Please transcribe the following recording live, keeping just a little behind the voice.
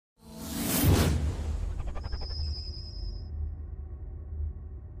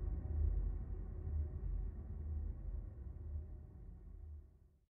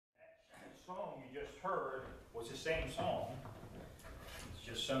song you just heard was the same song. It's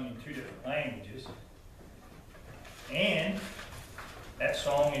just sung in two different languages. And that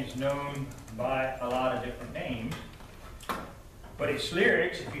song is known by a lot of different names. But its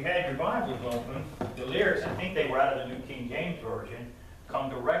lyrics, if you had your Bibles open, the lyrics, I think they were out of the New King James Version, come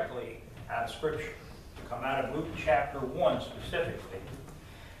directly out of Scripture. Come out of Luke chapter 1 specifically.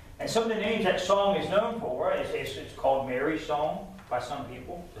 And some of the names that song is known for, it's called Mary's Song by some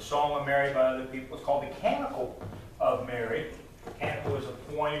people. The Song of Mary by other people. It's called the Canticle of Mary. The canticle is a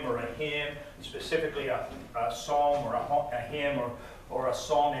poem or a hymn, specifically a psalm or a hymn or a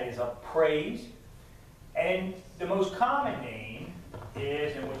song that is of praise. And the most common name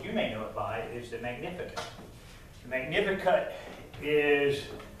is, and what you may know it by, is the Magnificat. The Magnificat is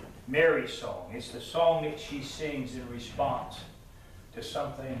Mary's song. It's the song that she sings in response to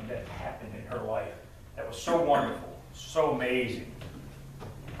something that happened in her life that was so wonderful, so amazing.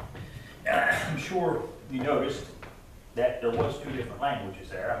 I'm sure you noticed that there was two different languages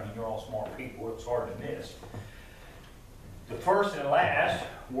there. I mean, you're all smart people. It's hard to miss. The first and last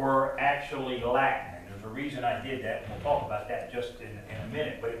were actually Latin. And there's a reason I did that, and we'll talk about that just in a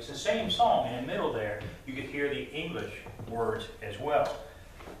minute. But it's the same song. In the middle there, you could hear the English words as well.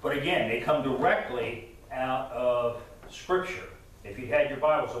 But again, they come directly out of Scripture. If you had your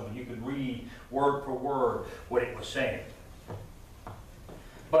Bibles open, you could read word for word what it was saying.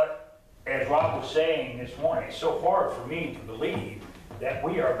 But as Rob was saying this morning, it's so hard for me to believe that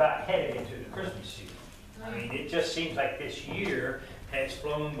we are about headed into the Christmas season. I mean, it just seems like this year has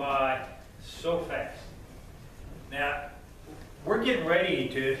flown by so fast. Now, we're getting ready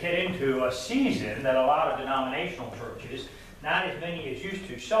to head into a season that a lot of denominational churches, not as many as used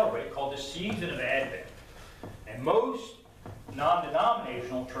to, celebrate, called the season of Advent. And most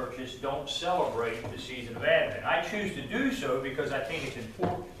non-denominational churches don't celebrate the season of Advent. I choose to do so because I think it's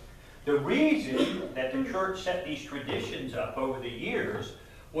important. The reason that the church set these traditions up over the years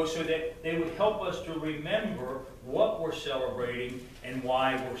was so that they would help us to remember what we're celebrating and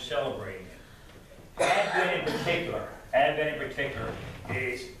why we're celebrating it. Advent in particular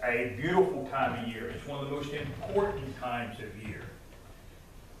is a beautiful time of year. It's one of the most important times of year.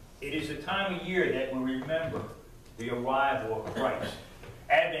 It is a time of year that we remember the arrival of Christ.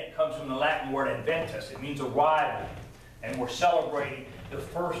 Advent comes from the Latin word adventus. It means arrival. And we're celebrating the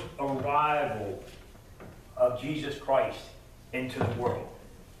first arrival of Jesus Christ into the world.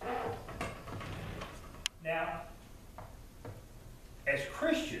 Now, as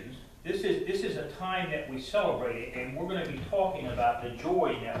Christians, this is a time that we celebrate it, and we're going to be talking about the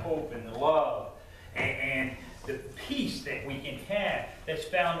joy and the hope and the love and the peace that we can have that's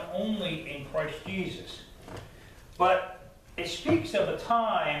found only in Christ Jesus. But it speaks of a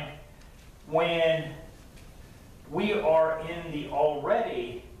time when we are in the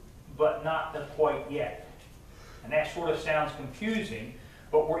already, but not the quite yet. And that sort of sounds confusing,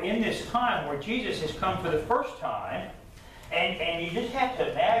 but we're in this time where Jesus has come for the first time, and you just have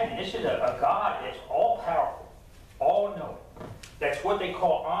to imagine this is a God that's all-powerful, all-knowing. That's what they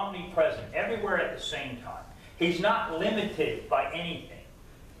call omnipresent, everywhere at the same time. He's not limited by anything.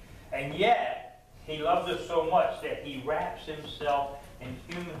 And yet, He loves us so much that He wraps Himself in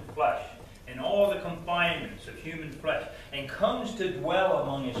human flesh, and all the confinements of human flesh, and comes to dwell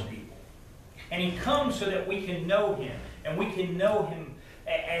among His people. And He comes so that we can know Him, and we can know Him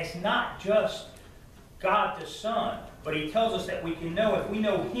as not just God the Son, but He tells us that we can know, if we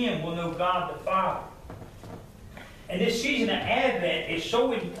know Him, we'll know God the Father. And this season of Advent is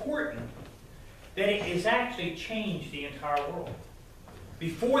so important that it has actually changed the entire world.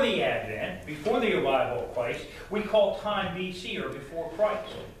 Before the Advent, before the arrival of Christ, we call time BC, or before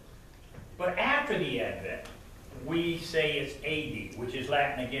Christ. But after the Advent, we say it's AD, which is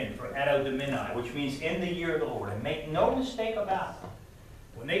Latin again for Anno Domini, which means in the year of the Lord. And make no mistake about it.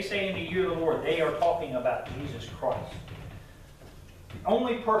 When they say in the year of the Lord, they are talking about Jesus Christ. The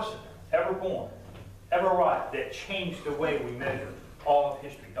only person ever born, ever arrived, that changed the way we measure all of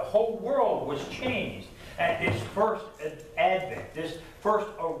history. The whole world was changed at this first Advent, this first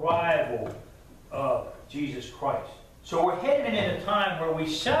arrival of Jesus Christ. So we're heading in a time where we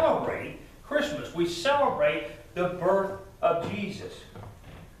celebrate Christmas. We celebrate the birth of Jesus.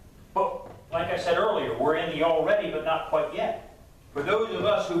 But like I said earlier, we're in the already but not quite yet. For those of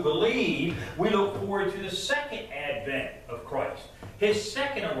us who believe, we look forward to the second advent of Christ. His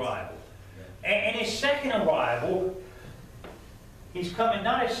second arrival. And His second arrival, He's coming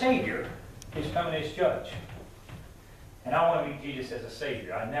not as Savior, He's coming as Judge. And I want to meet Jesus as a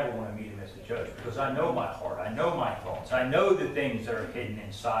Savior. I never want to meet Him as a Judge, because I know my heart. I know my thoughts. I know the things that are hidden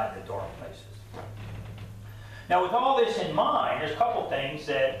inside the dark places. Now, with all this in mind, there's a couple things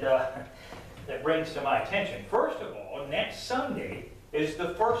that that brings to my attention. First of all, next Sunday is the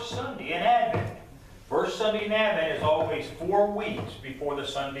first Sunday in Advent. First Sunday in Advent is always 4 weeks before the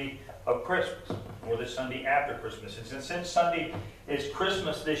Sunday of Christmas, or the Sunday after Christmas. And since Sunday is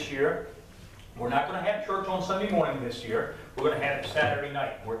Christmas this year, we're not going to have church on Sunday morning this year. We're going to have it Saturday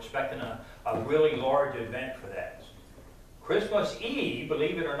night. We're expecting a really large event for that. Christmas Eve,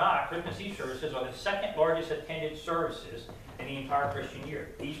 believe it or not, Christmas Eve services are the second largest attended services in the entire Christian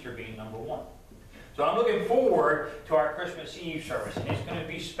year, Easter being number 1. So I'm looking forward to our Christmas Eve service, and it's going to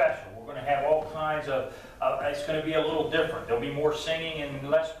be special. We're going to have all kinds of, it's going to be a little different. There'll be more singing and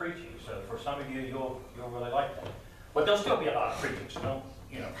less preaching. So for some of you, you'll really like that. But there'll still be a lot of preaching. So don't,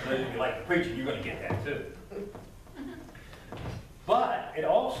 for those of you like the preaching, you're going to get that too. But it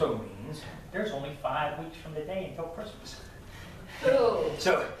also means there's only 5 weeks from today until Christmas. Oh.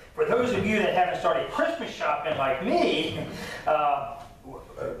 So for those of you that haven't started Christmas shopping like me,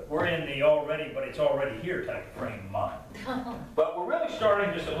 we're in the already, but it's already here type of frame of mind. But we're really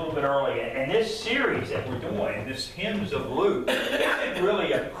starting just a little bit early. And this series that we're doing, this Hymns of Luke, isn't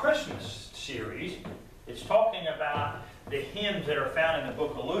really a Christmas series. It's talking about the hymns that are found in the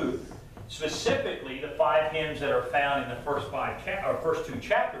book of Luke, specifically the 5 hymns that are found in the first 2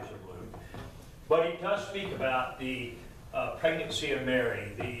 chapters of Luke. But it does speak about the pregnancy of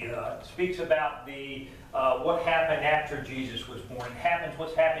Mary. Speaks about what happened after Jesus was born.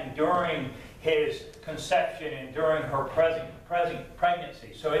 What's happened during his conception and during her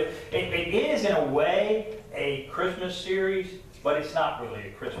pregnancy. So it is in a way a Christmas series, but it's not really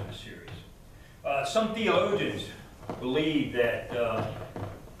a Christmas series. Some theologians believe that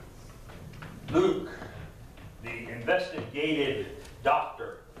Luke, the investigative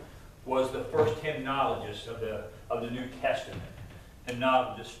doctor, was the first hymnologist of the New Testament.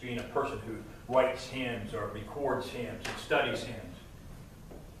 Hymnologist being a person who writes hymns or records hymns and studies hymns.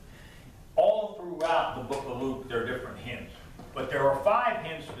 All throughout the book of Luke, there are different hymns. But there are 5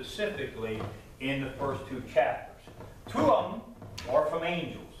 hymns specifically in the first 2 chapters. 2 of them are from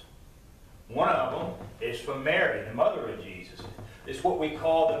angels. One of them is from Mary, the mother of Jesus. It's what we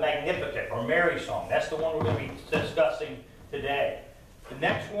call the Magnificat, or Mary song. That's the one we're going to be discussing today. The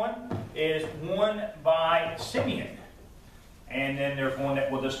next one is one by Simeon. And then there's one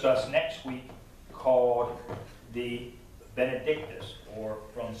that we'll discuss next week called the Benedictus, or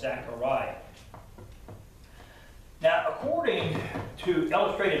from Zechariah. Now, according to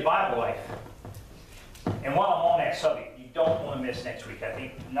Illustrated Bible Life, and while I'm on that subject, you don't want to miss next week. I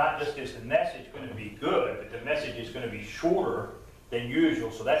think not just is the message going to be good, but the message is going to be shorter than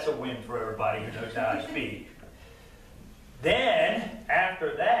usual, so that's a win for everybody who knows how I speak. Then,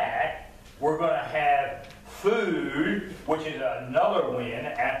 after that, we're going to have food, which is another win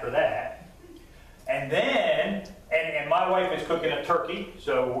after that. And then, and my wife is cooking a turkey,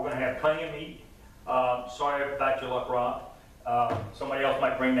 so we're going to have plenty of meat. Sorry about your luck, Ron. Somebody else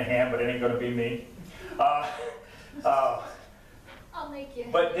might bring the ham, but it ain't going to be me. I'll make you.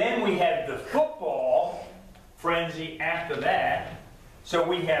 But then we have the football frenzy after that. So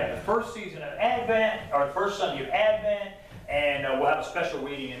we have the first season of Advent, or the first Sunday of Advent, and we'll have a special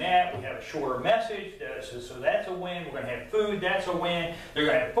reading in that. We have a shorter message, so that's a win. We're going to have food, that's a win. They're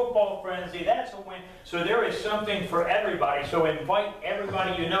going to have football frenzy, that's a win. So there is something for everybody. So invite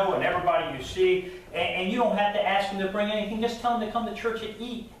everybody you know and everybody you see, and you don't have to ask them to bring anything. Just tell them to come to church and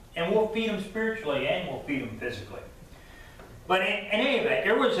eat, and we'll feed them spiritually and we'll feed them physically. But in any event,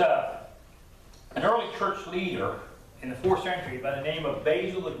 there was an early church leader in the 4th century by the name of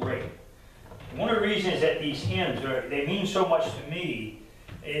Basil the Great. One of the reasons that these hymns they mean so much to me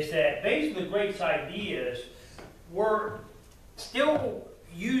is that Basil the Great's ideas were still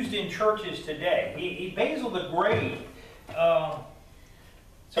used in churches today. Basil the Great, some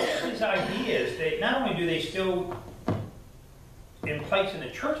of his ideas, not only do they still in place in the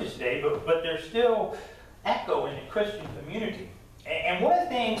churches today, but they're still echo in the Christian community. And one of the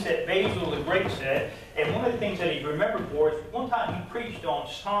things that Basil the Great said, and one of the things that he's remembered for, is one time he preached on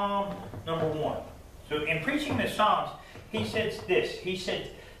Psalm number 1. So in preaching the Psalms, he says this. He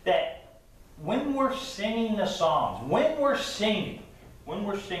said that when we're singing the Psalms, when we're singing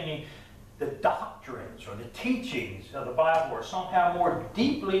the doctrines or the teachings of the Bible are somehow more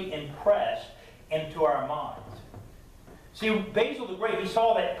deeply impressed into our minds. See, Basil the Great, he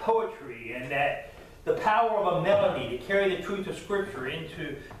saw that poetry and that the power of a melody to carry the truth of Scripture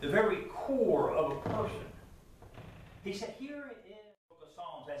into the very core of a person. He said, here it is in the book of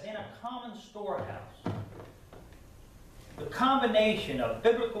Psalms, as in a common storehouse. The combination of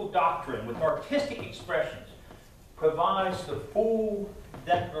biblical doctrine with artistic expressions provides the full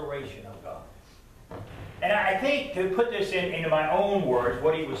declaration of God. And I think, to put this into my own words,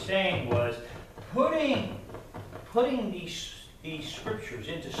 what he was saying was, putting these scriptures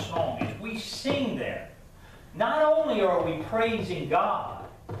into song, as we sing them, not only are we praising God,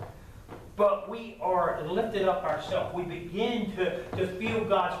 but we are lifted up ourselves. We begin to feel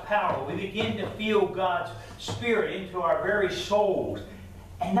God's power. We begin to feel God's Spirit into our very souls.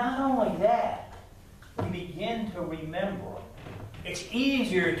 And not only that, we begin to remember. It's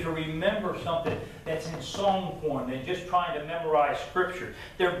easier to remember something that's in song form than just trying to memorize Scripture.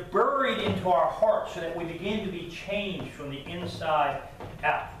 They're buried into our hearts so that we begin to be changed from the inside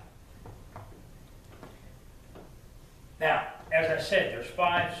out. Now, as I said, there's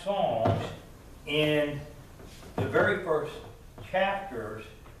 5 songs in the very first chapters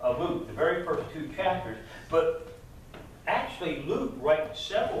of Luke, the very first 2 chapters. But actually, Luke writes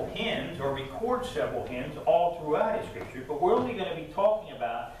several hymns, or records several hymns, all throughout his Scripture. But we're only going to be talking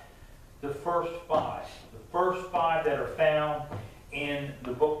about the first 5. The first 5 that are found in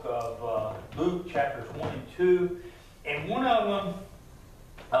the book of Luke, chapters 1 and 2. And one of them,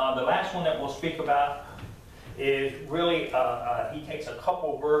 the last one that we'll speak about, is really, he takes a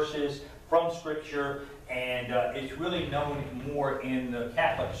couple verses from Scripture, and it's really known more in the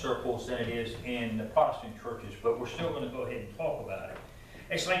Catholic circles than it is in the Protestant churches, but we're still going to go ahead and talk about it.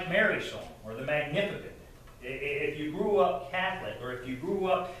 It's like Mary's song, or the Magnificat. If you grew up Catholic, or if you grew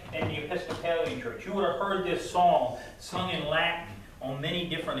up in the Episcopalian church, you would have heard this song sung in Latin on many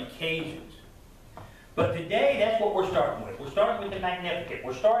different occasions. But today, that's what we're starting with. We're starting with the Magnificat.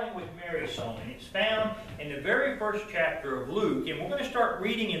 We're starting with Mary's song, and it's found in the very first chapter of Luke. And we're going to start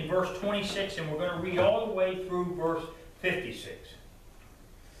reading in verse 26, and we're going to read all the way through verse 56.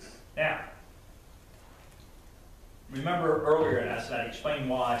 Now, remember earlier, and I explained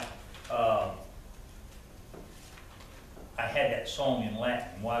why I had that song in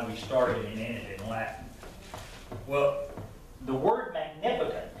Latin, why we started and ended in Latin. Well, the word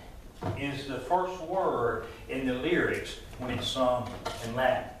Magnificat is the first word in the lyrics when it's sung in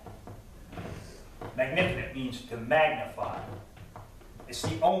Latin. Magnificat means to magnify. It's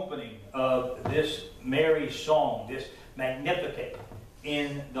the opening of this Mary's song, this Magnificat,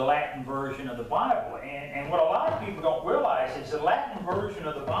 in the Latin version of the Bible. And what a lot of people don't realize is the Latin version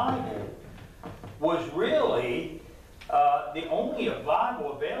of the Bible was really the only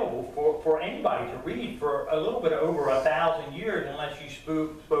Bible available for anybody to read for a little bit over 1,000 years, unless you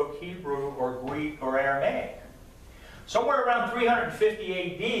spoke Hebrew or Greek or Aramaic. Somewhere around 350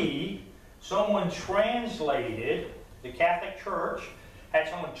 A.D., someone translated, the Catholic Church had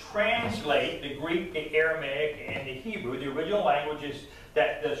someone translate the Greek, the Aramaic, and the Hebrew, the original languages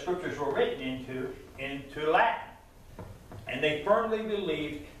that the Scriptures were written into Latin. And they firmly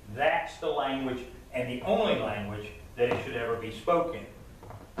believed that's the language and the only language that it should ever be spoken.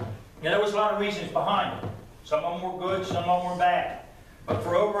 Now, there was a lot of reasons behind it. Some of them were good, some of them were bad. But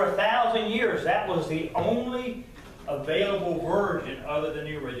for over 1,000 years, that was the only available version other than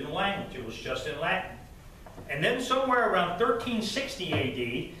the original language. It was just in Latin. And then somewhere around 1360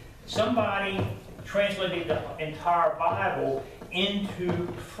 A.D., somebody translated the entire Bible into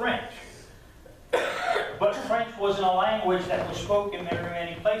French. But French wasn't a language that was spoken in very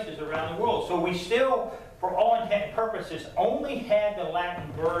many places around the world. So we still, for all intent and purposes, only had the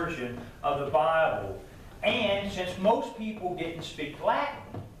Latin version of the Bible. And since most people didn't speak Latin,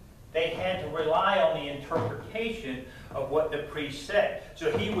 they had to rely on the interpretation of what the priest said.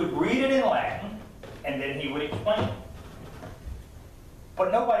 So he would read it in Latin, and then he would explain it.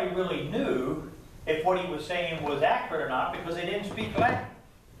 But nobody really knew if what he was saying was accurate or not, because they didn't speak Latin.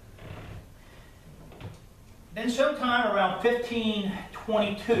 Then sometime around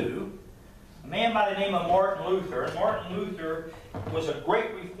 1522, a man by the name of Martin Luther, and Martin Luther was a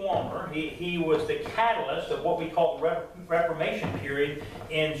great reformer. He was the catalyst of what we call the Reformation period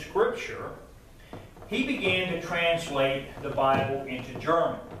in Scripture. He began to translate the Bible into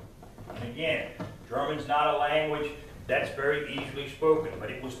German. And again, German's not a language that's very easily spoken,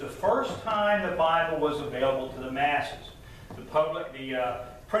 but it was the first time the Bible was available to the masses. The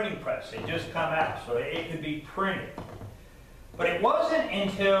printing press had just come out, so it could be printed. But it wasn't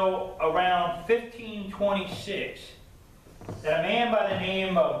until around 1526 that a man by the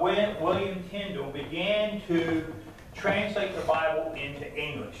name of William Tyndale began to translate the Bible into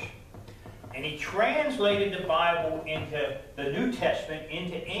English. And he translated the Bible into the New Testament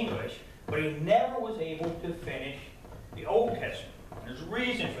into English, but he never was able to finish the Old Testament. There's a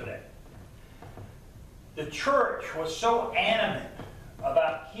reason for that. The church was so adamant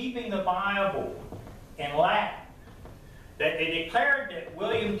about keeping the Bible in Latin that they declared that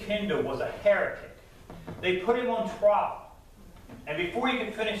William Tyndale was a heretic. They put him on trial. And before he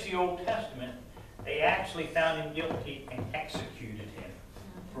could finish the Old Testament, they actually found him guilty and executed him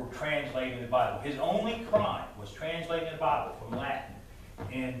for translating the Bible. His only crime was translating the Bible from Latin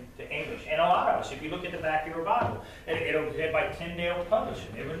into English. And a lot of us, if you look at the back of your Bible, it was said by Tyndale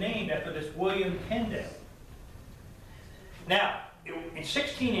Publishing. They were named after this William Tyndale. Now, in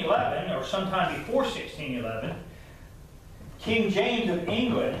 1611, or sometime before 1611, King James of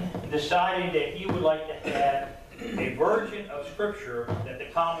England decided that he would like to have a version of Scripture that the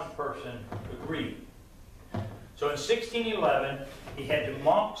common person could read. So in 1611, he had the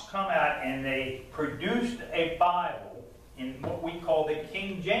monks come out and they produced a Bible in what we call the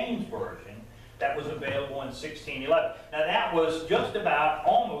King James Version that was available in 1611. Now that was just about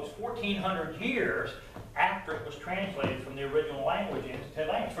almost 1,400 years after it was translated from the original language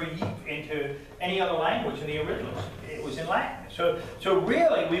into any other language in the originals. It was in Latin. So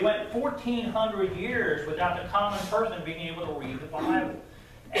really, we went 1,400 years without the common person being able to read the Bible.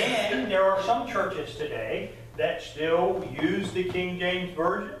 And there are some churches today that still use the King James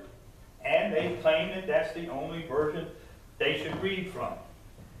Version, and they claim that that's the only version they should read from.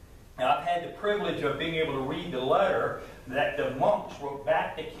 Now, I've had the privilege of being able to read the letter that the monks wrote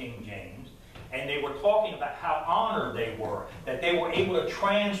back to King James, and they were talking about how honored they were that they were able to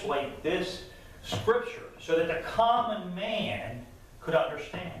translate this Scripture so that the common man could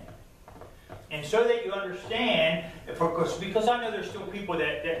understand. And so that you understand, because I know there's still people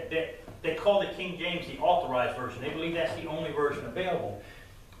that call the King James the authorized version. They believe that's the only version available.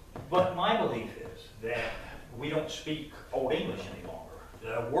 But my belief is that we don't speak Old English any longer.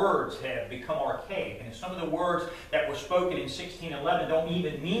 The words have become archaic, and some of the words that were spoken in 1611 don't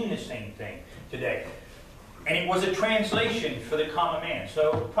even mean the same thing today. And it was a translation for the common man.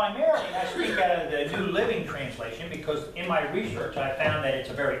 So primarily I speak out of the New Living Translation because in my research I found that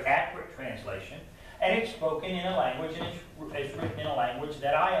it's a very accurate translation, and it's spoken in a language, and it's written in a language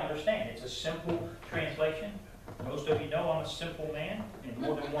that I understand. It's a simple translation. Most of you know I'm a simple man in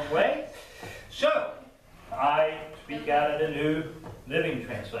more than one way. So I speak out of the New Living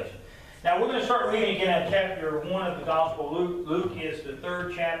Translation. Now we're going to start reading again at chapter 1 of the Gospel of Luke. Luke is the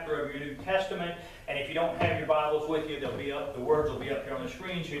 3rd chapter of your New Testament. And if you don't have your Bibles with you, they'll be up, the words will be up here on the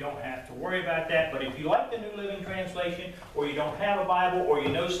screen, so you don't have to worry about that. But if you like the New Living Translation, or you don't have a Bible, or you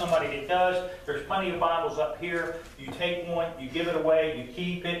know somebody that does, there's plenty of Bibles up here. You take one, you give it away, you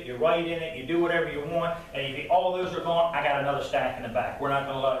keep it, you write in it, you do whatever you want. And if all those are gone, I got another stack in the back. We're not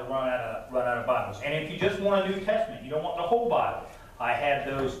going to let it run out of Bibles. And if you just want a New Testament, you don't want the whole Bible, I have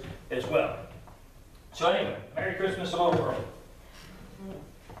those as well. So anyway, Merry Christmas, little world.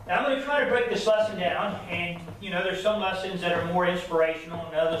 Now I'm going to try to break this lesson down, and there's some lessons that are more inspirational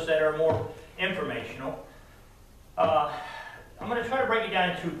and others that are more informational. I'm going to try to break it down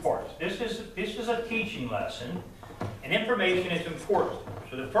in 2 parts. This is a teaching lesson, and information is important.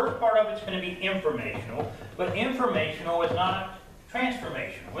 So the first part of it's going to be informational, but informational is not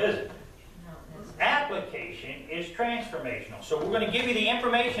transformational, is it? Application is transformational. So we're going to give you the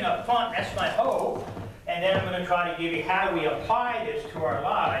information up front, that's my hope, and then I'm going to try to give you how we apply this to our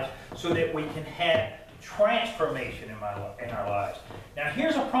lives so that we can have transformation in our lives. Now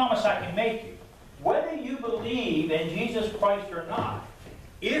here's a promise I can make you. Whether you believe in Jesus Christ or not,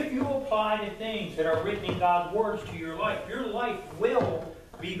 if you apply the things that are written in God's words to your life will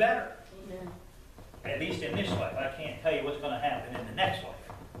be better. Amen. At least in this life. I can't tell you what's going to happen in the next life.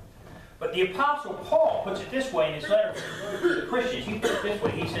 But the Apostle Paul puts it this way in his letter to the Christians. He puts it this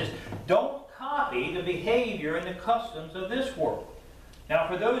way. He says, don't copy the behavior and the customs of this world. Now,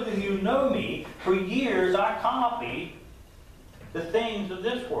 for those of you who know me, for years I copied the things of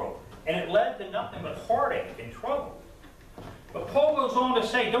this world. And it led to nothing but heartache and trouble. But Paul goes on to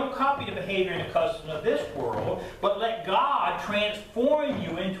say, don't copy the behavior and the customs of this world, but let God transform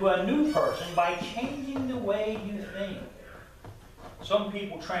you into a new person by changing the way you think. Some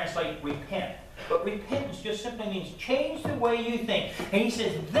people translate repent. But repentance just simply means change the way you think. And he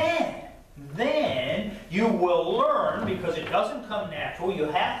says, then you will learn, because it doesn't come natural, you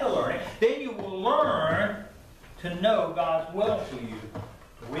have to learn it, then you will learn to know God's will for you,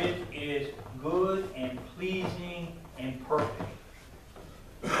 which is good and pleasing and perfect.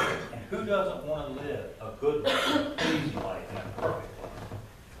 And who doesn't want to live a good life, pleasing life, and a perfect life?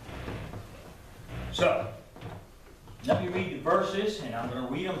 So, let me read the verses, and I'm going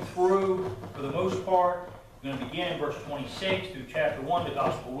to read them through for the most part. I'm going to begin in verse 26 through chapter 1 of the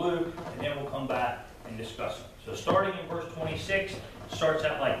Gospel of Luke, and then we'll come back and discuss them. So starting in verse 26, it starts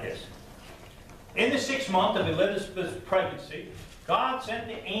out like this. In the 6th month of Elizabeth's pregnancy, God sent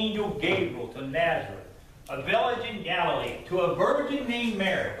the angel Gabriel to Nazareth, a village in Galilee, to a virgin named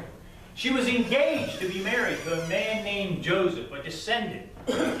Mary. She was engaged to be married to a man named Joseph, a descendant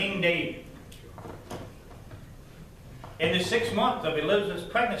of King David. In the 6th month of Elizabeth's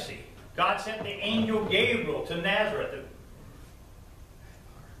pregnancy, God sent the angel Gabriel to Nazareth.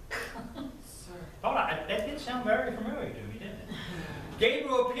 Hold on, that did sound very familiar to me, didn't it?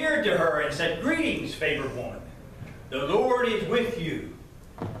 Gabriel appeared to her and said, "Greetings, favored woman. The Lord is with you."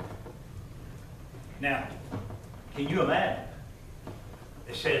 Now, can you imagine?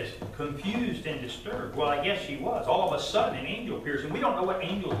 It says, confused and disturbed. Well, I guess she was. All of a sudden, an angel appears, and we don't know what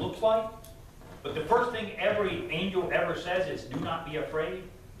angel looks like. But the first thing every angel ever says is, "Do not be afraid."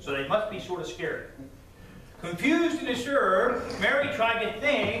 So they must be sort of scared. Confused and disturbed, Mary tried to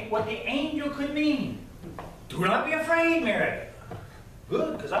think what the angel could mean. "Do not be afraid, Mary."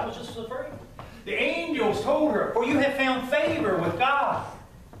 Good, because I was just afraid. The angels told her, "For you have found favor with God.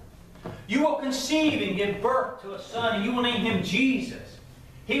 You will conceive and give birth to a son, and you will name him Jesus.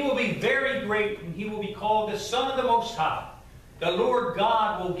 He will be very great, and he will be called the Son of the Most High. The Lord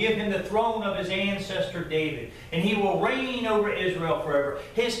God will give him the throne of his ancestor David, and he will reign over Israel forever.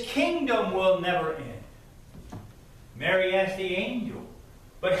 His kingdom will never end." Mary asked the angel,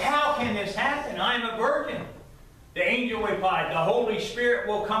 "But how can this happen? I am a virgin." The angel replied, "The Holy Spirit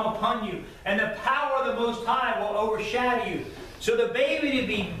will come upon you, and the power of the Most High will overshadow you. So the baby to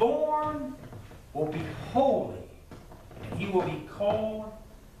be born will be holy, and he will be called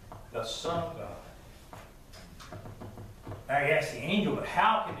the Son of God." I asked the angel, "But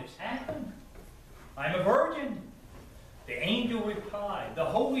how can this happen? I am a virgin." The angel replied, "The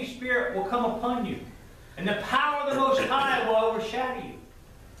Holy Spirit will come upon you, and the power of the Most High will overshadow you.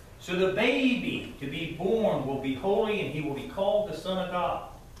 So the baby to be born will be holy, and he will be called the Son of God.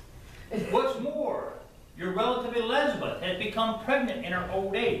 What's more, your relative Elizabeth has become pregnant in her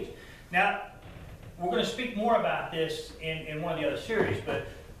old age." Now, we're going to speak more about this in one of the other series,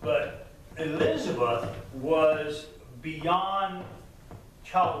 but Elizabeth was beyond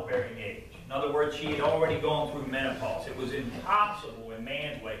childbearing age. In other words, she had already gone through menopause. It was impossible in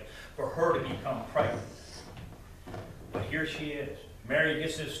man's way for her to become pregnant. But here she is. Mary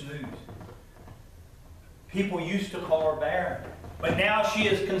gets this news. People used to call her barren, but now she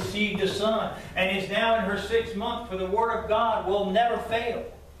has conceived a son and is now in her 6th month, for the word of God will never fail.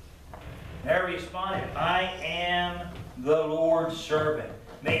 Mary responded, "I am the Lord's servant.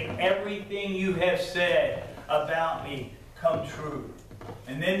 May everything you have said about me come true."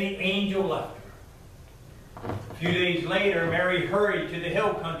 And then the angel left her. A few days later, Mary hurried to the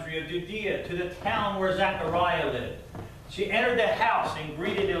hill country of Judea, to the town where Zechariah lived. She entered the house and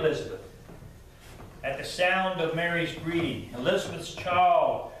greeted Elizabeth. At the sound of Mary's greeting, Elizabeth's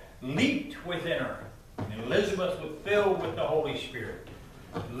child leaped within her, and Elizabeth was filled with the Holy Spirit.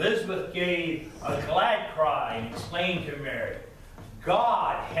 Elizabeth gave a glad cry and exclaimed to Mary,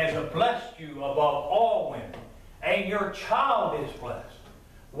 "God has blessed you above all women, and your child is blessed.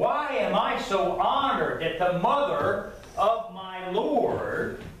 Why am I so honored that the mother of my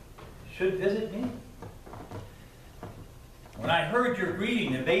Lord should visit me? When I heard your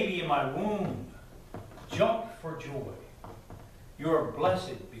greeting, the baby in my womb jumped for joy. You are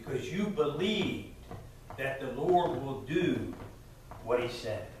blessed because you believed that the Lord will do what he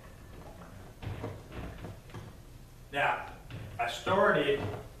said." Now, I started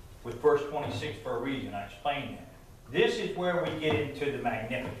with verse 26 for a reason. I explained that. This is where we get into the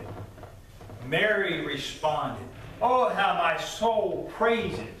Magnificat. Mary responded, "Oh, how my soul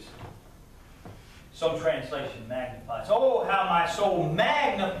praises." Some translation magnifies. "Oh, how my soul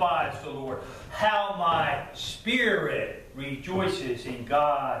magnifies the Lord. How my spirit rejoices in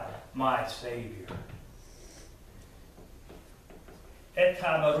God, my Savior."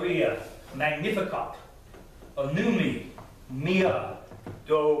 Eta Maria Magnificat, Onumi, mia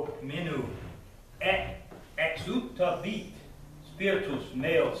dominu, et exultavit spiritus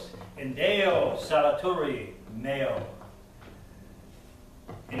meus, in Deo salutari meo.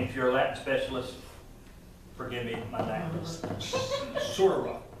 And if you're a Latin specialist, forgive me, my Latin is sort of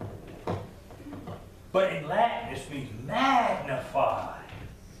rough. But in Latin, this means magnify.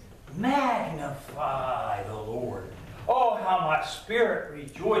 Magnify the Lord. Oh, how my spirit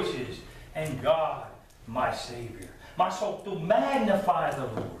rejoices in God, my Savior. My soul to magnify the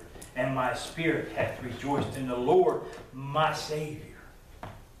Lord, and my spirit hath rejoiced in the Lord, my Savior.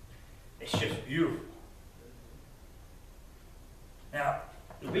 It's just beautiful. Now,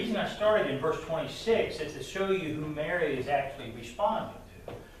 the reason I started in verse 26 is to show you who Mary is actually responding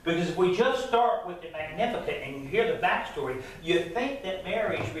to. Because if we just start with the Magnificat and you hear the backstory, you think that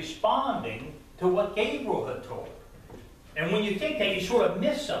Mary's responding to what Gabriel had told her. And when you think that, you sort of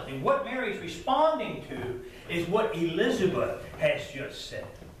miss something. What Mary's responding to is what Elizabeth has just said.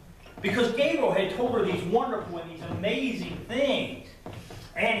 Because Gabriel had told her these wonderful and these amazing things.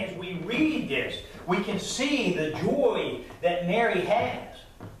 And as we read this, we can see the joy that Mary has.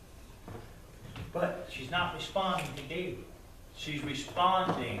 But she's not responding to Gabriel. She's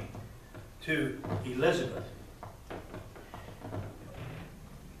responding to Elizabeth.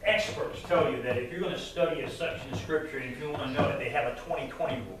 Experts tell you that if you're going to study a section of Scripture and if you want to know it, they have a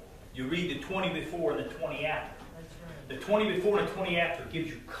 20-20 rule. You read the 20 before and the 20 after. The 20 before and the 20 after gives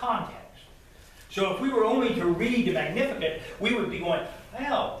you context. So if we were only to read the Magnificat, we would be going,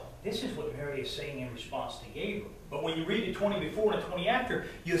 well, this is what Mary is saying in response to Gabriel. But when you read the 20 before and the 20 after,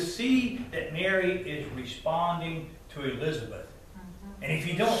 you see that Mary is responding to Elizabeth. And if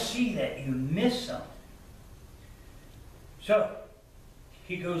you don't see that, you miss something. So,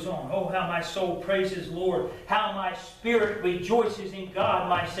 he goes on, oh, how my soul praises the Lord, how my spirit rejoices in God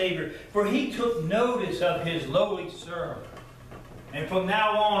my Savior, for he took notice of his lowly servant. And from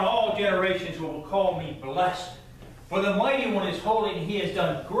now on, all generations will call me blessed. For the Mighty One is holy, and he has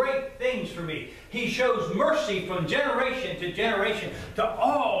done great things for me. He shows mercy from generation to generation to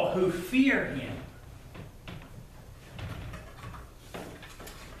all who fear him.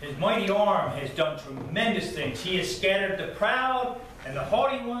 His mighty arm has done tremendous things. He has scattered the proud and the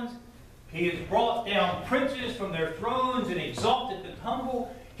haughty ones. He has brought down princes from their thrones and exalted the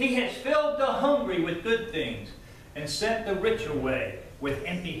humble. He has filled the hungry with good things and sent the rich away with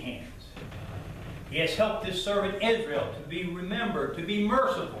empty hands. He has helped his servant Israel to be remembered, to be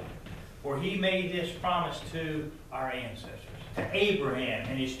merciful. For he made this promise to our ancestors, to Abraham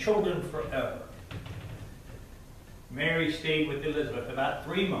and his children forever. Mary stayed with Elizabeth about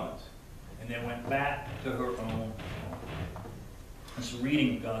 3 months and then went back to her own home. It's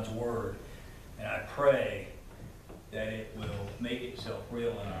reading God's Word, and I pray that it will make itself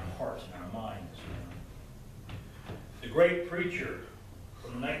real in our hearts and our minds. The great preacher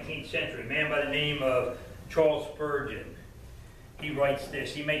from the 19th century, a man by the name of Charles Spurgeon, he writes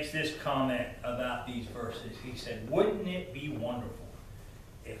this. He makes this comment about these verses. He said, wouldn't it be wonderful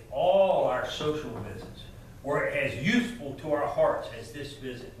if all our social visits were as useful to our hearts as this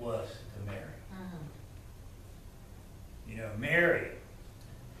visit was to Mary? You know, Mary,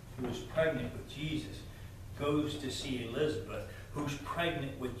 who was pregnant with Jesus, goes to see Elizabeth, who's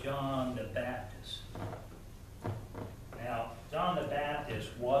pregnant with John the Baptist. Now, John the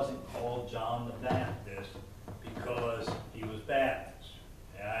Baptist wasn't called John the Baptist because he was Baptist.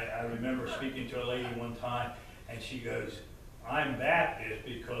 And I remember speaking to a lady one time, and she goes, I'm Baptist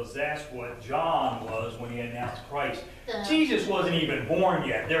because that's what John was when he announced Christ. Jesus wasn't even born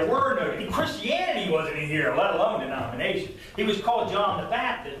yet. There were no, Christianity wasn't in here, let alone denomination. He was called John the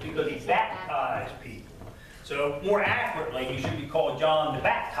Baptist because he baptized people. So more accurately, he should be called John the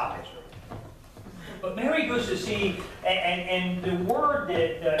Baptizer. But Mary goes to see, and the word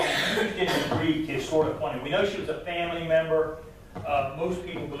that used in the Greek is sort of funny. We know she was a family member. Most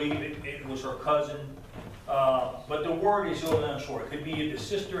people believe it was her cousin. But the word is a little unsure. It could be the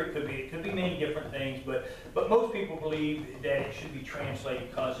sister, it could be many different things, but most people believe that it should be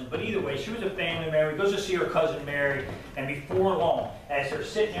translated cousin. But either way, she was a family member. Goes to see her cousin Mary, and before long, as they're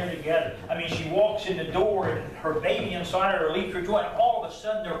sitting there together, I mean, she walks in the door, and her baby inside her leaps for joy, and all of a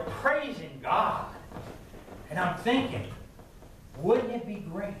sudden they're praising God. And I'm thinking, wouldn't it be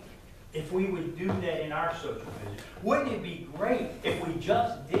great if we would do that in our social visit? Wouldn't it be great if we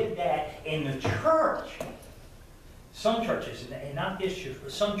just did that in the church? Some churches, and not this church,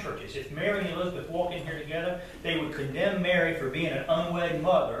 but some churches, if Mary and Elizabeth walk in here together, they would condemn Mary for being an unwed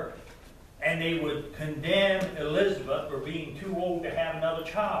mother, and they would condemn Elizabeth for being too old to have another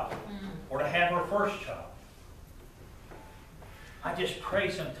child, or to have her first child. I just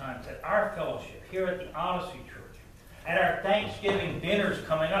pray sometimes that our fellowship here at the Odyssey Church, at our Thanksgiving dinners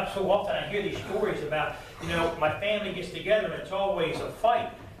coming up, so often I hear these stories about, you know, my family gets together and it's always a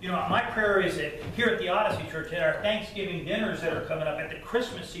fight. You know, my prayer is that here at the Odyssey Church, at our Thanksgiving dinners that are coming up, at the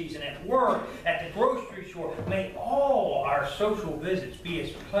Christmas season, at work, at the grocery store, may all our social visits be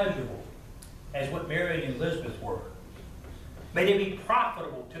as pleasurable as what Mary and Elizabeth were. May they be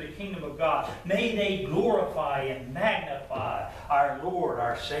profitable to the kingdom of God. May they glorify and magnify our Lord,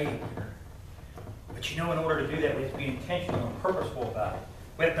 our Savior. But you know, in order to do that, we have to be intentional and purposeful about it.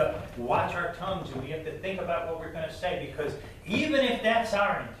 We have to watch our tongues, and we have to think about what we're going to say, because even if that's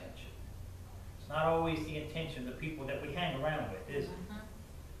our intention, it's not always the intention of the people that we hang around with, is it?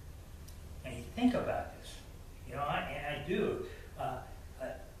 And you think about this. You know, I do.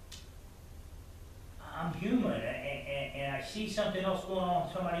 I'm human, and I see something else going on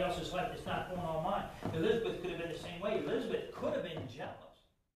in somebody else's life that's not going on in mine. Elizabeth could have been the same way. Elizabeth could have been jealous.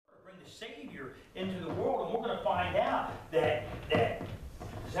 Bring the Savior into the world, and we're going to find out that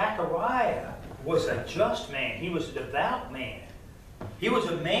Zechariah was a just man. He was a devout man. He was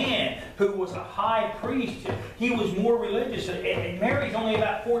a man who was a high priest. He was more religious. And Mary's only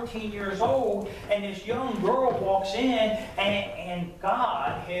about 14 years old, and this young girl walks in, and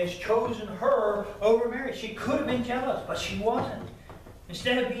God has chosen her over Mary. She could have been jealous, but she wasn't.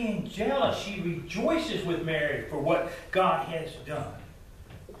 Instead of being jealous, she rejoices with Mary for what God has done.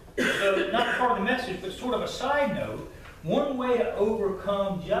 So, not part of the message, but sort of a side note, one way to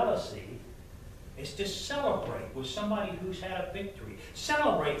overcome jealousy is to celebrate with somebody who's had a victory.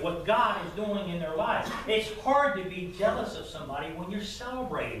 Celebrate what God is doing in their lives. It's hard to be jealous of somebody when you're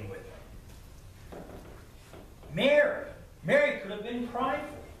celebrating with them. Mary could have been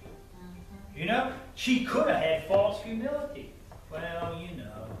prideful. You know, she could have had false humility. Well, you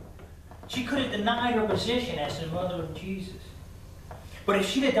know. She could have denied her position as the mother of Jesus. But if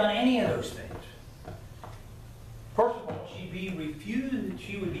she'd have done any of those things, first of all, she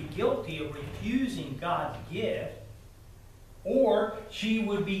would be guilty of refusing God's gift, or she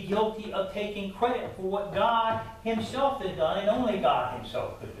would be guilty of taking credit for what God Himself had done and only God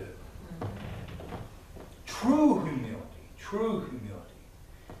Himself could do. True humility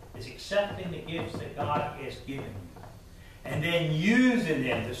is accepting the gifts that God has given you and then using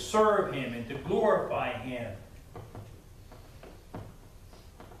them to serve Him and to glorify Him.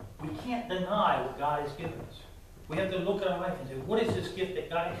 We can't deny what God has given us. We have to look at our life and say, what is this gift that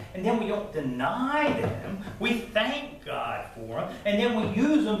God has? And then we don't deny them. We thank God for them. And then we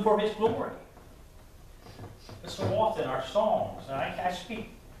use them for His glory. But so often our songs, and I speak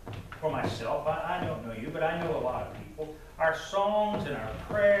for myself, I don't know you, but I know a lot of people. Our songs and our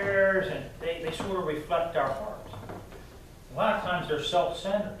prayers, and they sort of reflect our hearts. A lot of times they're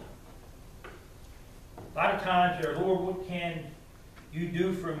self-centered. A lot of times they're, Lord, what can you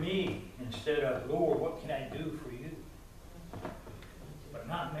do for me? Instead of, Lord, what can I do for you? But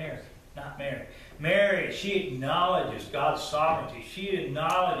not Mary. Not Mary. Mary, she acknowledges God's sovereignty. She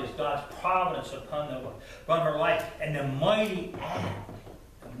acknowledges God's providence upon her life and the mighty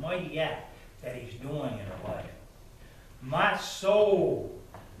act that He's doing in her life. My soul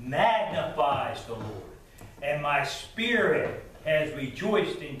magnifies the Lord, and my spirit has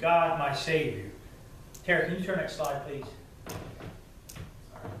rejoiced in God my Savior. Tara, can you turn that slide, please?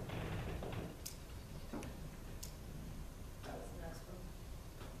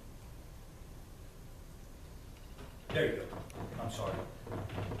 There you go. I'm sorry.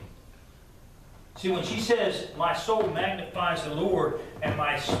 See, when she says, my soul magnifies the Lord, and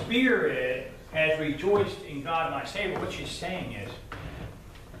my spirit has rejoiced in God my Savior, what she's saying is,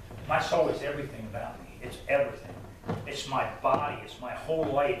 my soul is everything about me. It's everything. It's my body. It's my whole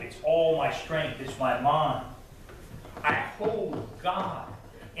life. It's all my strength. It's my mind. I hold God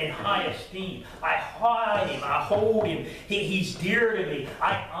in high esteem. I hide Him. I hold Him. He's dear to me.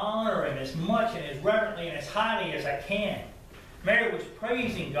 I honor Him as much and as reverently and as highly as I can. Mary was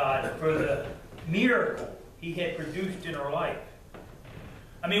praising God for the miracle He had produced in her life.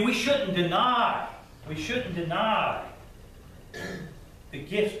 I mean, we shouldn't deny the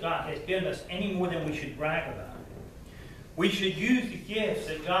gifts God has given us any more than we should brag about it. We should use the gifts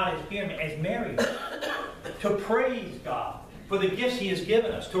that God has given as Mary did, to praise God for the gifts He has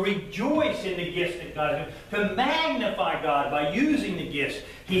given us, to rejoice in the gifts that God has given us, to magnify God by using the gifts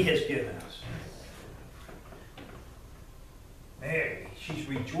He has given us. Mary, she's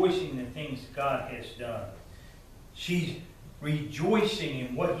rejoicing in the things God has done. She's rejoicing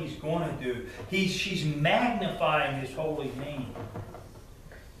in what He's going to do. She's magnifying His holy name.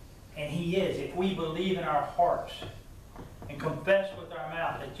 And He is, if we believe in our hearts and confess with our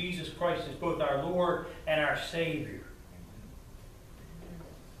mouth that Jesus Christ is both our Lord and our Savior,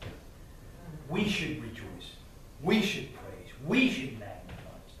 we should rejoice. We should praise. We should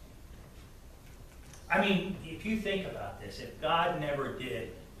magnify His name. I mean, if you think about this, if God never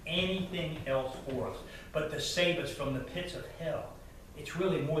did anything else for us but to save us from the pits of hell, it's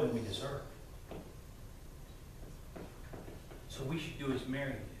really more than we deserve. So we should do as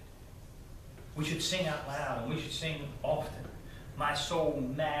Mary did. We should sing out loud, and we should sing often. My soul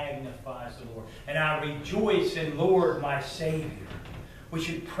magnifies the Lord, and I rejoice in Lord my Savior. We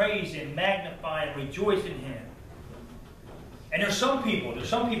should praise Him, magnify and rejoice in Him. And there's some people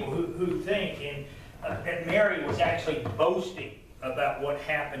who think that Mary was actually boasting about what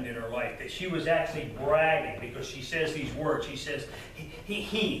happened in her life, that she was actually bragging because she says these words. She says,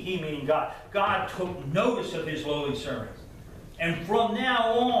 he meaning God, God took notice of His lowly servant. And from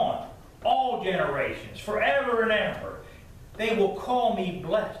now on, all generations, forever and ever, they will call me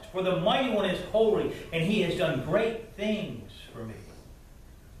blessed. For the Mighty One is holy, and He has done great things for me.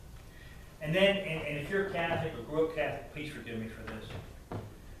 And then, and if you're Catholic or grew up Catholic, please forgive me for this.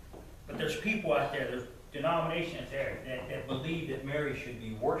 But there's people out there, there's denominations there that believe that Mary should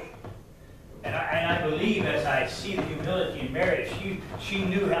be worshipped. And I believe, as I see the humility in Mary, if she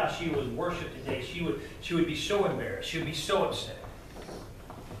knew how she was worshipped today, she would be so embarrassed. She would be so upset.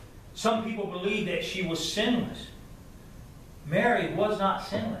 Some people believe that she was sinless. Mary was not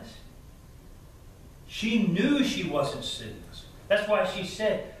sinless. She knew she wasn't sinless. That's why she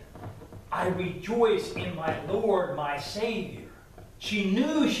said, I rejoice in my Lord, my Savior. She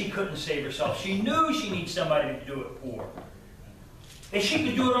knew she couldn't save herself. She knew she needs somebody to do it for her. If she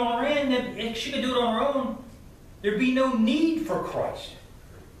could do it on her own, if she could do it on her own, there'd be no need for Christ.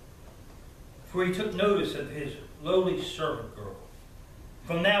 For he took notice of his lowly servant girl.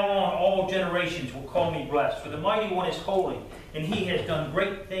 From now on, all generations will call me blessed, for the Mighty One is holy, and he has done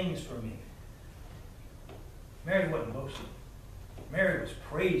great things for me. Mary wasn't boasting. Mary was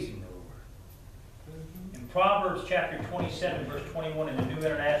praising the Lord. In Proverbs chapter 27, verse 21 in the New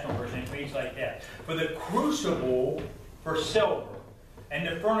International Version, it reads like that. For the crucible for silver, and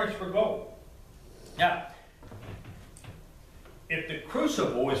the furnace for gold. Now, if the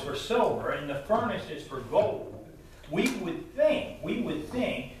crucible is for silver and the furnace is for gold, we would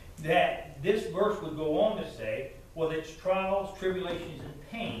think that this verse would go on to say, well, its trials, tribulations, and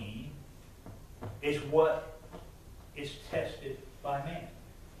pain is what is tested by man.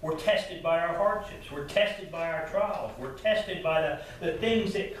 We're tested by our hardships. We're tested by our trials. We're tested by the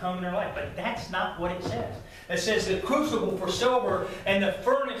things that come in our life. But that's not what it says. It says the crucible for silver and the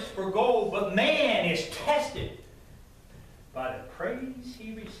furnace for gold. But man is tested by the praise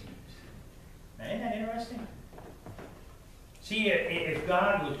he receives. Now, isn't that interesting? See, if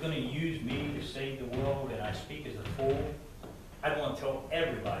God was going to use me to save the world and I speak as a fool, I'd want to tell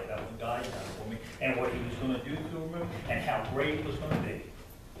everybody about what God had done for me and what he was going to do through me and how great it was going to be.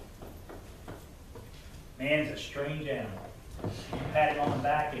 Man's a strange animal. You pat him on the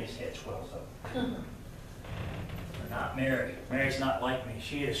back and his head swells up. But not Mary. Mary's not like me.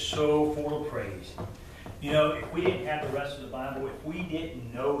 She is so full of praise. You know, if we didn't have the rest of the Bible, if we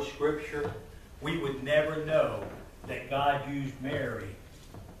didn't know Scripture, we would never know that God used Mary.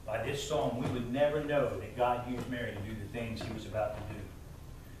 By this song, we would never know that God used Mary to do the things he was about to do.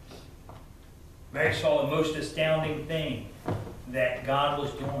 Mary saw the most astounding thing that God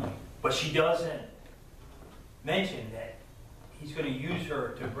was doing. But she doesn't mention that he's going to use her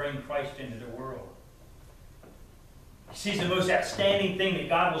to bring Christ into the world. She sees the most outstanding thing that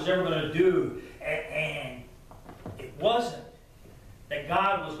God was ever going to do, and it wasn't that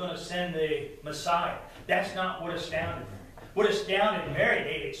God was going to send the Messiah. That's not what astounded Mary. What astounded Mary,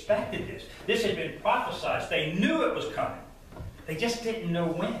 they expected this. This had been prophesied. They knew it was coming. They just didn't know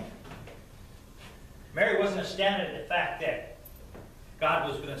when. Mary wasn't astounded at the fact that God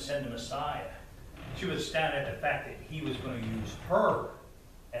was going to send the Messiah. She was astounded at the fact that he was going to use her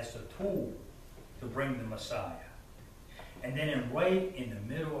as the tool to bring the Messiah. And then right in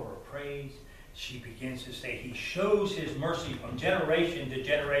the middle of her praise, she begins to say, he shows his mercy from generation to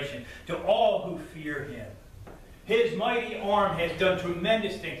generation to all who fear him. His mighty arm has done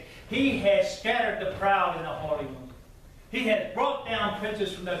tremendous things. He has scattered the proud and the haughty ones. He has brought down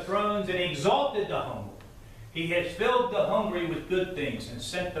princes from their thrones and exalted the humble. He has filled the hungry with good things and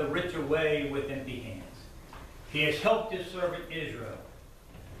sent the rich away with empty hands. He has helped his servant Israel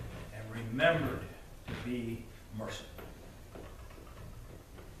and remembered to be merciful.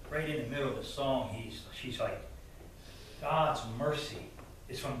 Right in the middle of the song, she's like, God's mercy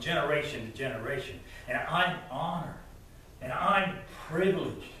is from generation to generation. And I'm honored. And I'm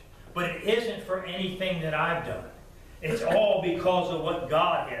privileged. But it isn't for anything that I've done. It's all because of what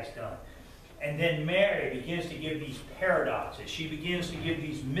God has done. And then Mary begins to give these paradoxes. She begins to give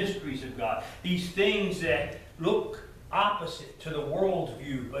these mysteries of God. These things that look opposite to the world's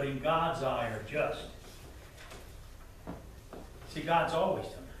view, but in God's eye are just. See, God's always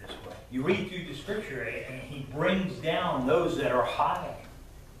done it this way. You read through the Scripture and he brings down those that are high.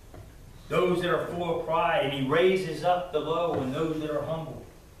 Those that are full of pride. And he raises up the low and those that are humble.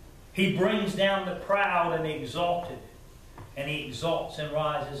 He brings down the proud and the exalted. And he exalts and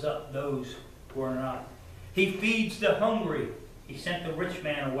rises up those who are not. He feeds the hungry. He sent the rich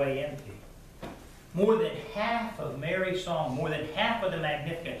man away empty. More than half of Mary's song, more than half of the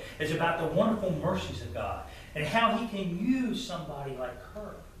Magnificat is about the wonderful mercies of God and how he can use somebody like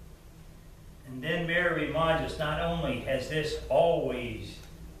her. And then Mary reminds us, not only has this always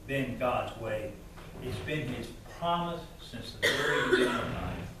been God's way, it's been his promise since the very beginning of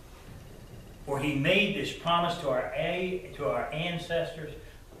time. For he made this promise to our ancestors,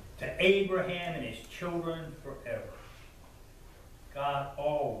 to Abraham and his children forever. God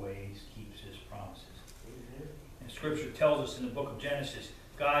always keeps his promises. And Scripture tells us in the book of Genesis,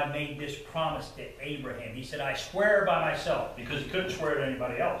 God made this promise to Abraham. He said, I swear by myself, because he couldn't swear to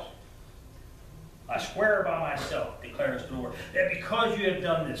anybody else. I swear by myself, declares the Lord, that because you have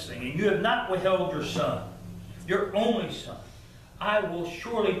done this thing, and you have not withheld your son, your only son, I will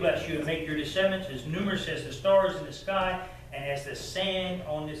surely bless you and make your descendants as numerous as the stars in the sky and as the sand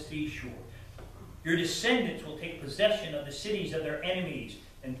on the seashore. Your descendants will take possession of the cities of their enemies,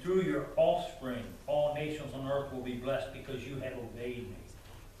 and through your offspring, all nations on earth will be blessed because you have obeyed me.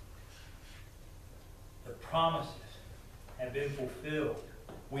 The promises have been fulfilled.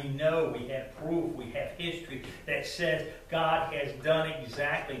 We know, we have proof, we have history that says God has done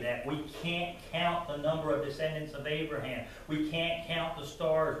exactly that. We can't count the number of descendants of Abraham. We can't count the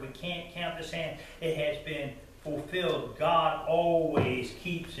stars. We can't count the sand. It has been fulfilled. God always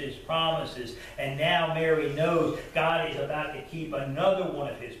keeps his promises. And now Mary knows God is about to keep another one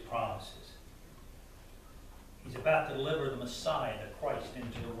of his promises. He's about to deliver the Messiah, the Christ,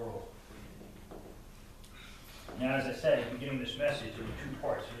 into the world. Now, as I said at the beginning of this message, there were two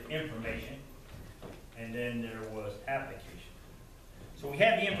parts. There was information, and then there was application. So we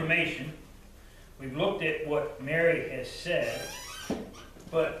have the information. We've looked at what Mary has said,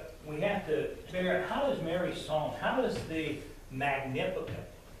 but we have to figure out, how does Mary's song, how does the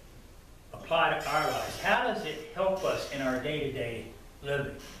Magnificat apply to our lives? How does it help us in our day-to-day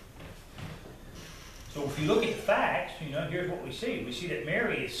living? So if you look at the facts, here's what we see. We see that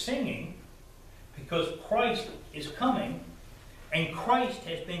Mary is singing because Christ is coming, and Christ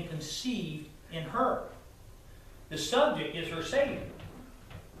has been conceived in her. The subject is her Savior.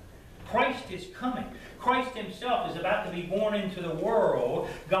 Christ is coming. Christ himself is about to be born into the world.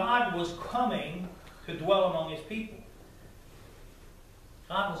 God was coming to dwell among his people.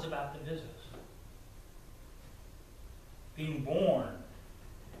 God was about to visit us. Being born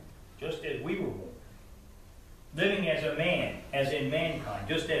just as we were born. Living as a man, as in mankind,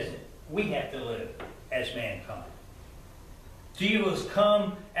 just as we have to live as mankind. Jesus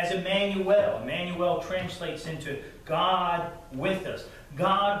come as Emmanuel. Emmanuel translates into God with us.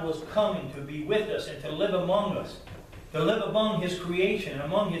 God was coming to be with us and to live among us, to live among his creation and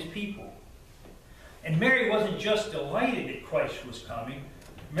among his people. And Mary wasn't just delighted that Christ was coming.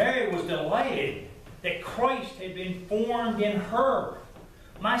 Mary was delighted that Christ had been formed in her.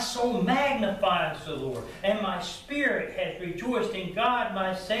 My soul magnifies the Lord, and my spirit has rejoiced in God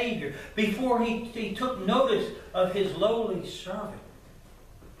my Savior, before he took notice of his lowly servant.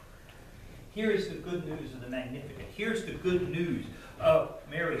 Here is the good news of the Magnificat. Here's the good news of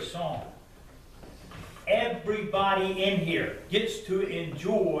Mary's song. Everybody in here gets to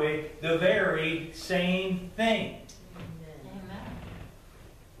enjoy the very same thing. Amen.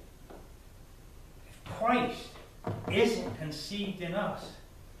 If Christ isn't conceived in us,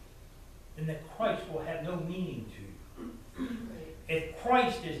 then that Christ will have no meaning to you. If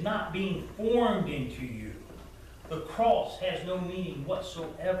Christ is not being formed into you, the cross has no meaning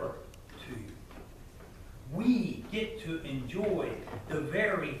whatsoever to you. We get to enjoy the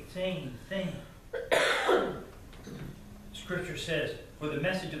very same thing. Scripture says, for the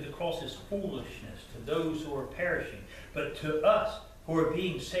message of the cross is foolishness to those who are perishing, but to us who are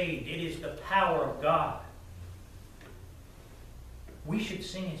being saved, it is the power of God. We should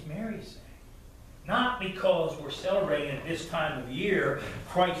sing as Mary sang. Not because we're celebrating at this time of year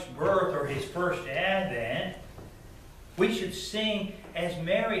Christ's birth or his first advent. We should sing as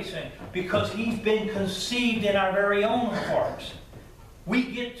Mary sang because he's been conceived in our very own hearts.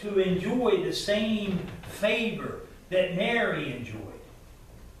 We get to enjoy the same favor that Mary enjoyed.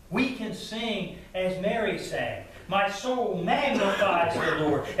 We can sing as Mary sang. My soul magnifies the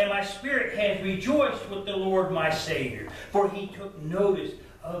Lord, and my spirit has rejoiced with the Lord my Savior, for he took notice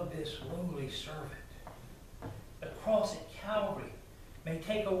of this lowly servant. The cross at Calvary may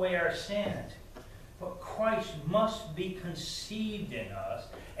take away our sins, but Christ must be conceived in us,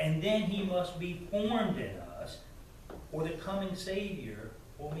 and then he must be formed in us, or the coming Savior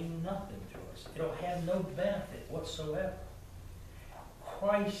will mean nothing to us. It'll have no benefit whatsoever.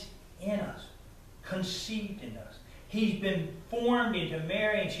 Christ in us, conceived in us. He's been formed into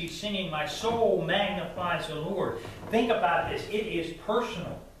Mary, and she's singing, my soul magnifies the Lord. Think about this. It is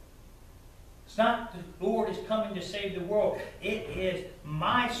personal. It's not the Lord is coming to save the world. It is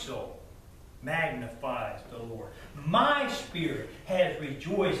my soul magnifies the Lord. My spirit has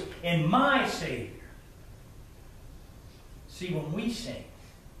rejoiced in my Savior. See, when we sing,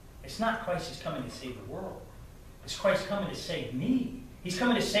 it's not Christ is coming to save the world. It's Christ coming to save me. He's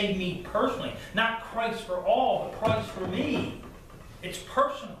coming to save me personally. Not Christ for all, but Christ for me. It's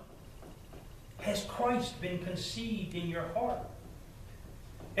personal. Has Christ been conceived in your heart?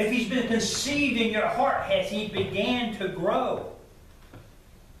 If he's been conceived in your heart, has he began to grow?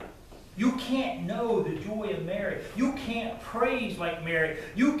 You can't know the joy of Mary. You can't praise like Mary.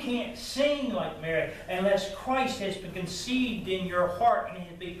 You can't sing like Mary unless Christ has been conceived in your heart and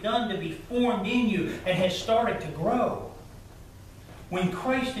has begun to be formed in you and has started to grow. When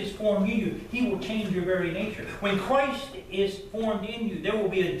Christ is formed in you, He will change your very nature. When Christ is formed in you, there will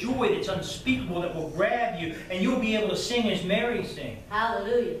be a joy that's unspeakable that will grab you, and you'll be able to sing as Mary sings.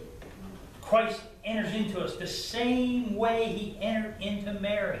 Hallelujah. Christ enters into us the same way He entered into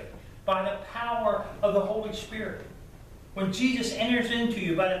Mary, by the power of the Holy Spirit. When Jesus enters into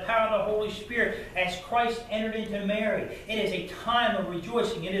you by the power of the Holy Spirit, as Christ entered into Mary, it is a time of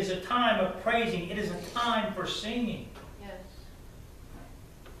rejoicing. It is a time of praising. It is a time for singing.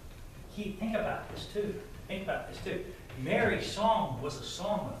 Think about this too. Think about this too. Mary's song was a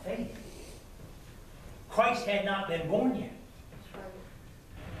song of faith. Christ had not been born yet.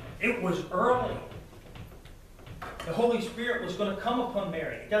 It was early. The Holy Spirit was going to come upon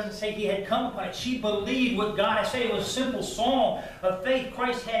Mary. It doesn't say He had come upon it. She believed what God had said. It was a simple song of faith.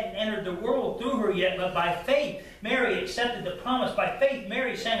 Christ hadn't entered the world through her yet, but by faith, Mary accepted the promise. By faith,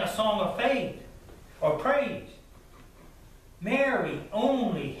 Mary sang a song of faith or praise. Mary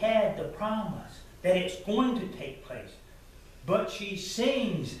only had the promise that it's going to take place, but she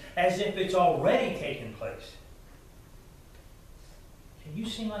sings as if it's already taken place. Can you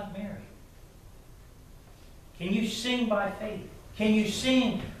sing like Mary? Can you sing by faith? Can you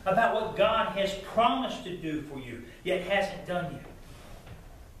sing about what God has promised to do for you, yet hasn't done yet?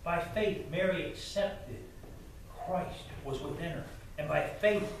 By faith, Mary accepted Christ was within her. And by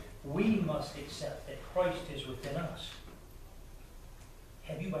faith, we must accept that Christ is within us.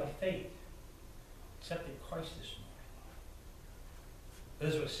 Have you, by faith, accepted Christ this morning?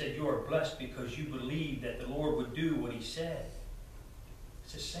 Elizabeth said, you are blessed because you believe that the Lord would do what He said.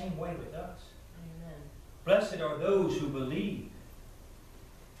 It's the same way with us. Amen. Blessed are those who believe.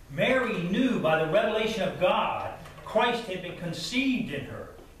 Mary knew by the revelation of God, Christ had been conceived in her.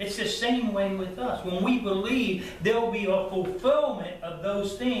 It's the same way with us. When we believe, there will be a fulfillment of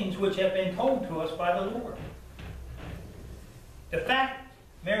those things which have been told to us by the Lord. The fact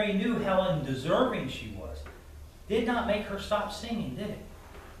Mary knew how undeserving she was did not make her stop singing, did it?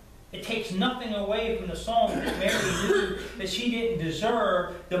 It takes nothing away from the song that Mary knew that she didn't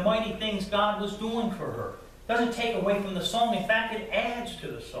deserve the mighty things God was doing for her. It doesn't take away from the song. In fact, it adds to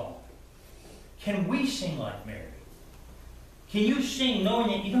the song. Can we sing like Mary? Can you sing knowing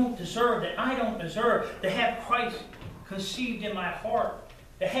that you don't deserve, that I don't deserve, to have Christ conceived in my heart,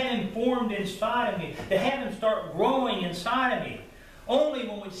 to have Him formed inside of me, to have Him start growing inside of me? Only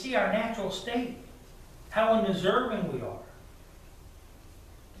when we see our natural state, how undeserving we are.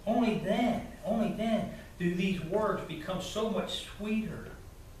 Only then do these words become so much sweeter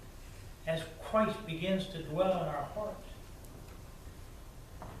as Christ begins to dwell in our hearts.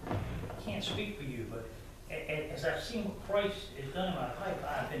 I can't speak for you, but as I've seen what Christ has done in my life,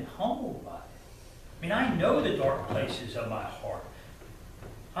 I've been humbled by it. I mean, I know the dark places of my heart.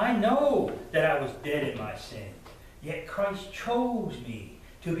 I know that I was dead in my sin. Yet Christ chose me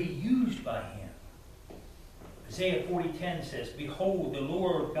to be used by Him. Isaiah 40:10 says, behold, the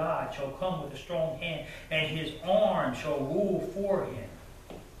Lord God shall come with a strong hand, and His arm shall rule for Him.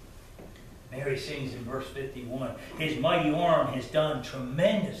 Mary sings in verse 51, His mighty arm has done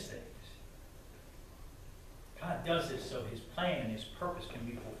tremendous things. God does this so His plan and His purpose can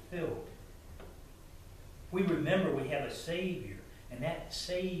be fulfilled. We remember we have a Savior, and that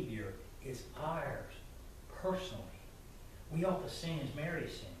Savior is ours personally. We ought to sing as Mary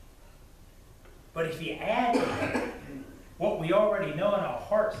sang. But if you add to that what we already know in our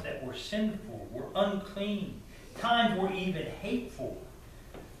hearts, that we're sinful, we're unclean, times we're even hateful,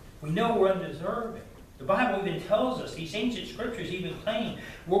 we know we're undeserving. The Bible even tells us, these ancient scriptures even claim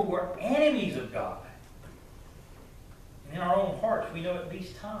we're enemies of God. And in our own hearts, we know at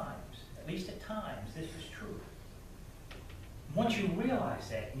least at times, this is true. Once you realize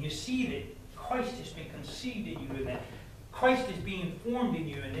that, and you see that Christ has been conceived in you, and that Christ is being formed in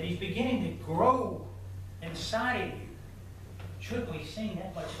you, and that He's beginning to grow inside of you, shouldn't we sing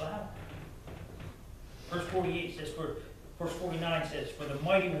that much louder? Verse 48 says, verse 49 says, for the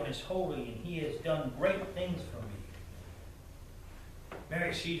mighty one is holy, and He has done great things for me.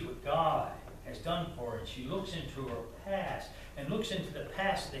 Mary sees what God has done for her, and she looks into her past, and looks into the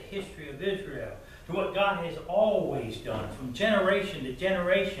past of the history of Israel, to what God has always done from generation to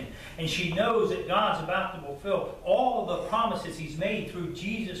generation. And she knows that God's about to fulfill all the promises He's made through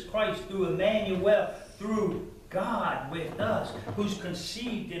Jesus Christ, through Emmanuel, through God with us, who's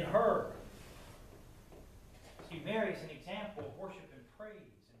conceived in her. See, Mary is an example of worship